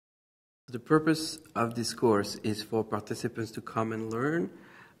The purpose of this course is for participants to come and learn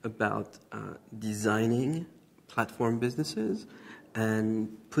about designing platform businesses and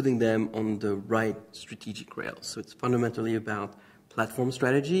putting them on the right strategic rails. So it's fundamentally about platform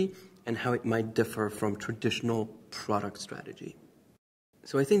strategy and how it might differ from traditional product strategy.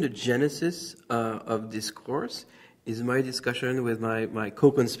 So I think the genesis of this course is my discussion with my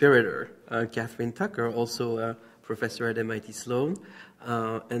co-conspirator, Catherine Tucker, also a professor at MIT Sloan,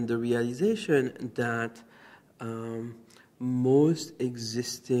 and the realization that most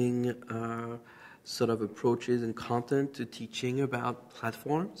existing sort of approaches and content to teaching about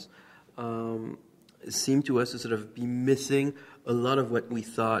platforms seem to us to sort of be missing a lot of what we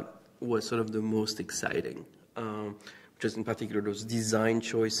thought was sort of the most exciting, which is in particular those design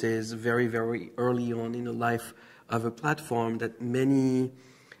choices very, very early on in the life of a platform that many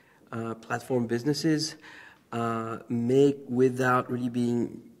platform businesses make without really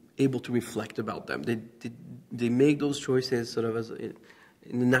being able to reflect about them. They make those choices sort of as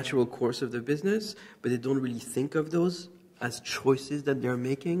in the natural course of the business, but they don't really think of those as choices that they're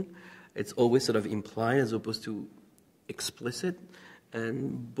making. It's always sort of implied as opposed to explicit.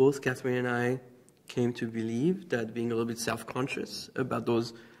 And both Catherine and I came to believe that being a little bit self-conscious about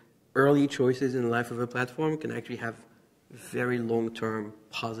those early choices in the life of a platform can actually have very long-term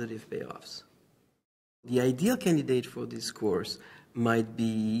positive payoffs. The ideal candidate for this course might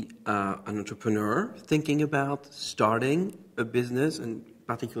be an entrepreneur thinking about starting a business, in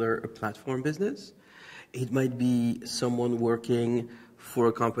particular a platform business. It might be someone working for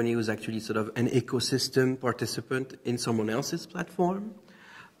a company who's actually sort of an ecosystem participant in someone else's platform,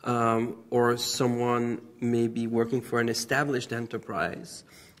 or someone maybe working for an established enterprise,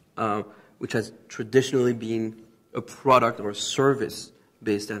 which has traditionally been a product or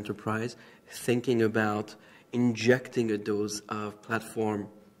service-based enterprise, thinking about injecting a dose of platform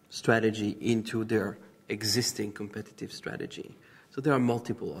strategy into their existing competitive strategy. So there are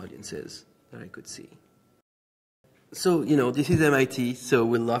multiple audiences that I could see. So, you know, this is MIT, so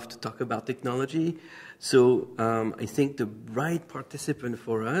we love to talk about technology. So I think the right participant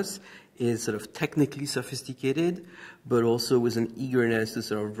for us is sort of technically sophisticated, but also with an eagerness to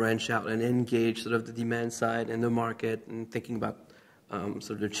sort of branch out and engage sort of the demand side and the market and thinking about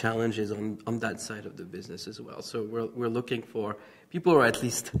sort of the challenges on that side of the business as well. So we're looking for people who are at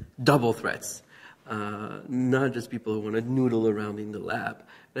least double threats, not just people who want to noodle around in the lab.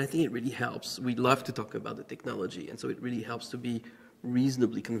 And I think it really helps. We love to talk about the technology, and so it really helps to be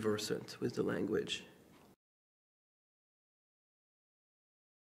reasonably conversant with the language.